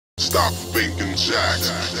stop faking jacks.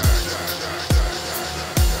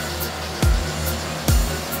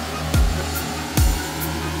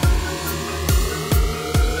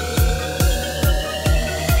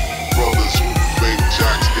 Brothers who fake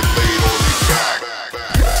jacks get laid on their back.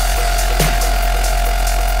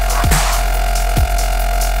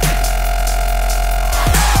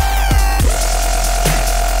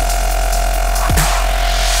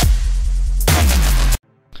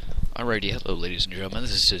 Alrighty, hello ladies and gentlemen,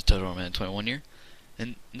 this is TotalMan21 here,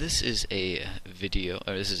 and this is a video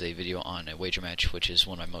on a wager match, which is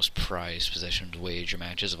one of my most prized possessions wager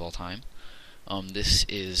matches of all time. This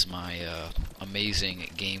is my amazing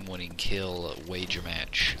game-winning kill wager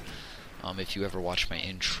match. If you ever watch my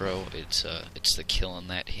intro, it's the kill on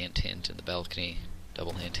that hint in the balcony,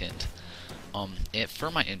 double hint.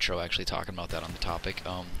 For my intro, actually talking about that on the topic,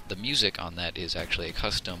 the music on that is actually a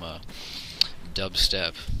custom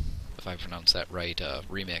dubstep, if I pronounce that right,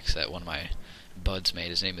 remix that one of my buds made.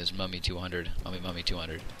 His name is Mummy200.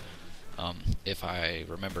 If I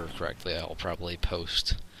remember correctly, I'll probably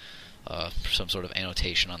post some sort of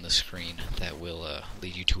annotation on the screen that will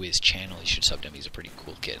lead you to his channel. You should sub to him. He's a pretty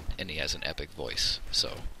cool kid, and he has an epic voice.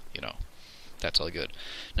 So, you know, that's all good.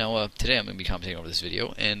 Now, today I'm going to be commentating over this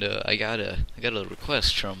video, and I got a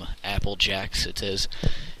request from Applejacks. It says,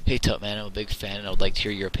 "Hey, Tut Man, I'm a big fan, and I would like to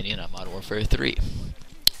hear your opinion on Modern Warfare 3.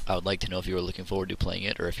 I would like to know if you are looking forward to playing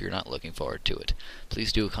it, or if you're not looking forward to it.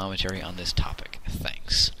 Please do a commentary on this topic.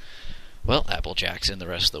 Thanks." Well, Applejacks and the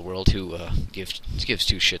rest of the world who gives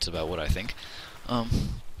two shits about what I think.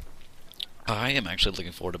 I am actually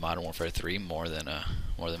looking forward to Modern Warfare 3 more than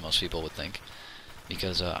most people would think,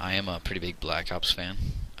 because I am a pretty big Black Ops fan.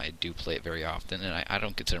 I do play it very often, and I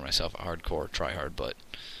don't consider myself a hardcore tryhard, but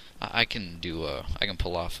I can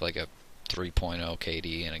pull off like a 3.0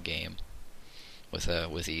 KD in a game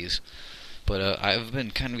with ease. But I've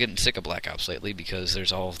been kind of getting sick of Black Ops lately, because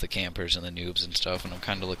there's all of the campers and the noobs and stuff, and I'm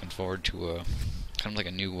kind of looking forward to kind of like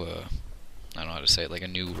a new, I don't know how to say it, like a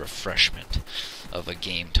new refreshment of a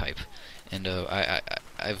game type. And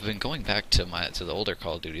I've been going back to the older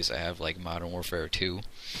Call of Duties. I have like Modern Warfare 2,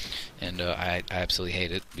 and I absolutely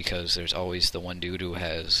hate it, because there's always the one dude who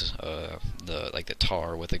has the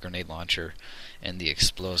tar with the grenade launcher and the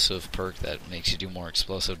explosive perk that makes you do more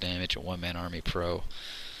explosive damage, a one-man army pro.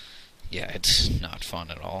 Yeah, it's not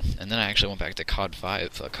fun at all. And then I actually went back to COD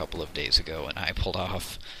 5 a couple of days ago, and I pulled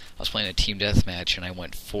off, I was playing a team deathmatch, and I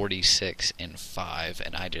went 46-5,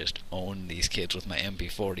 and I just owned these kids with my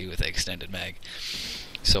MP40 with extended mag.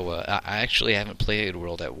 So I actually haven't played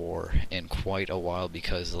World at War in quite a while,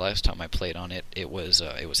 because the last time I played on it, it was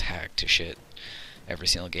hacked to shit. Every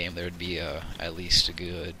single game there would be at least a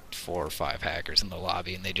good 4 or 5 hackers in the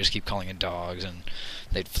lobby, and they'd just keep calling in dogs, and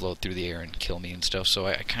they'd float through the air and kill me and stuff. So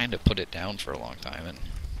I kind of put it down for a long time, and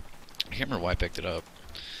I can't remember why I picked it up.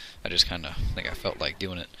 I just kind of think I felt like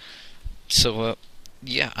doing it. So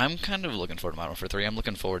yeah, I'm kind of looking forward to Modern Warfare 3. I'm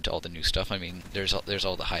looking forward to all the new stuff. I mean, there's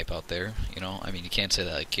all the hype out there, you know. I mean, you can't say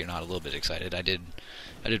that like you're not a little bit excited. I did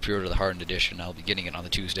pre-order the Hardened Edition. I'll be getting it on the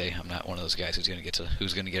Tuesday. I'm not one of those guys who's gonna get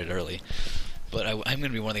it early. But I'm going to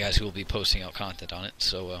be one of the guys who will be posting out content on it,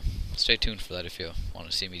 so stay tuned for that if you want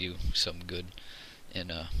to see me do something good in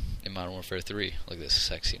Modern Warfare 3. Look at this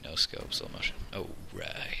sexy no-scope slow motion. Oh,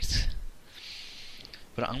 right.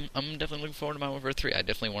 But I'm definitely looking forward to Modern Warfare 3. I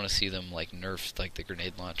definitely want to see them like nerf like the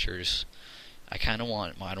grenade launchers. I kind of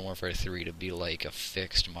want Modern Warfare 3 to be like a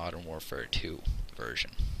fixed Modern Warfare 2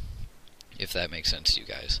 version, if that makes sense to you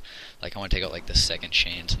guys. Like, I want to take out like the second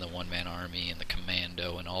chance and the one-man army and the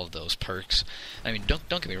commando and all of those perks. I mean, don't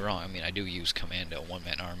get me wrong. I mean, I do use commando,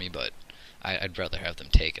 one-man army, but I'd rather have them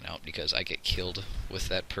taken out, because I get killed with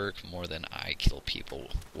that perk more than I kill people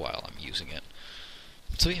while I'm using it.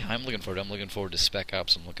 So yeah, I'm looking forward. I'm looking forward to Spec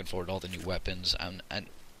Ops. I'm looking forward to all the new weapons.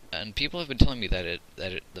 And people have been telling me that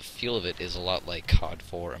the feel of it is a lot like COD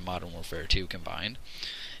 4 and Modern Warfare 2 combined.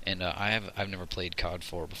 And I've never played COD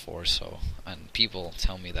 4 before, and people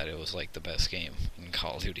tell me that it was like the best game in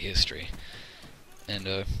Call of Duty history. And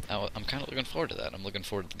I'm kind of looking forward to that. I'm looking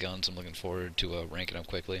forward to the guns. I'm looking forward to ranking up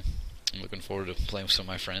quickly. I'm looking forward to playing with some of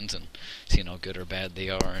my friends and seeing how good or bad they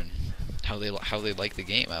are and how they like the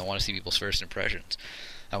game. I want to see people's first impressions.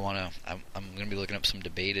 I'm going to be looking up some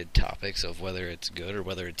debated topics of whether it's good or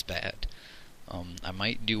whether it's bad. I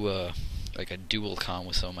might do a dual com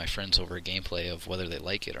with some of my friends over a gameplay of whether they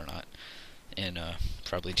like it or not, and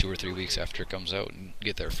probably 2 or 3 weeks after it comes out, and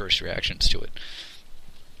get their first reactions to it.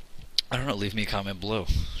 I don't know, leave me a comment below.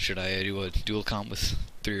 Should I do a dual com with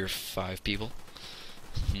 3 or 5 people?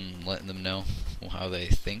 Letting them know how they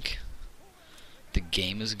think the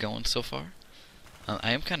game is going so far.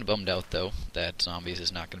 I am kind of bummed out though that Zombies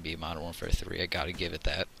is not going to be Modern Warfare 3. I gotta give it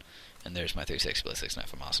that. And there's my 360 ballistic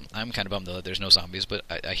knife. I'm awesome. I'm kind of bummed though that there's no zombies, but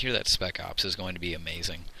I hear that Spec Ops is going to be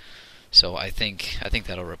amazing. So I think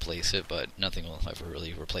that'll replace it, but nothing will ever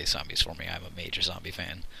really replace zombies for me. I'm a major zombie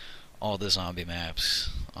fan. All the zombie maps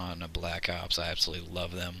on Black Ops, I absolutely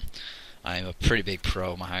love them. I'm a pretty big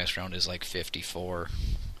pro. My highest round is like 54,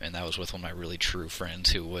 and that was with one of my really true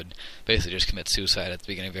friends who would basically just commit suicide at the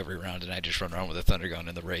beginning of every round, and I just run around with a thunder gun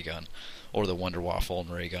and the ray gun, or the Wonder Waffle and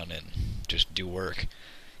ray gun, and just do work.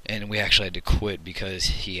 And we actually had to quit because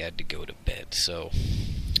he had to go to bed. So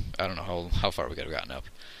I don't know how far we could have gotten up.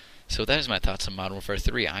 So that is my thoughts on Modern Warfare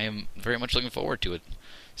 3. I am very much looking forward to it.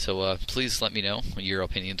 So please let me know your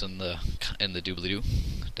opinions in the doobly-doo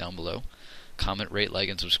down below. Comment, rate, like,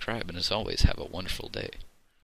 and subscribe. And as always, have a wonderful day.